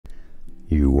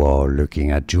You are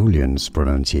looking at Julian's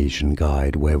pronunciation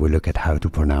guide, where we look at how to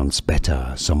pronounce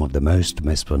better some of the most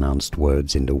mispronounced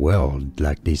words in the world,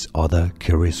 like this other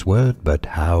curious word. But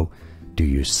how do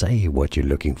you say what you're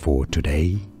looking for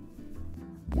today?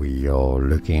 We are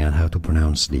looking at how to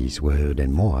pronounce these words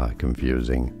and more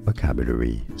confusing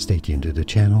vocabulary. Stay tuned to the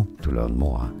channel to learn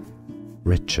more.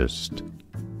 Richest.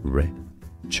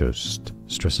 Richest.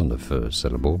 Stress on the first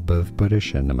syllable. Both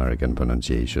British and American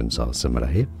pronunciations are similar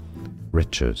here.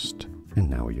 Richest. And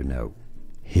now you know.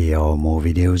 Here are more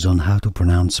videos on how to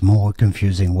pronounce more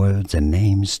confusing words and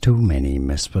names too many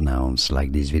mispronounced.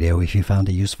 Like this video if you found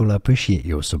it useful. I appreciate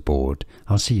your support.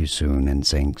 I'll see you soon and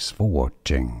thanks for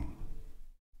watching.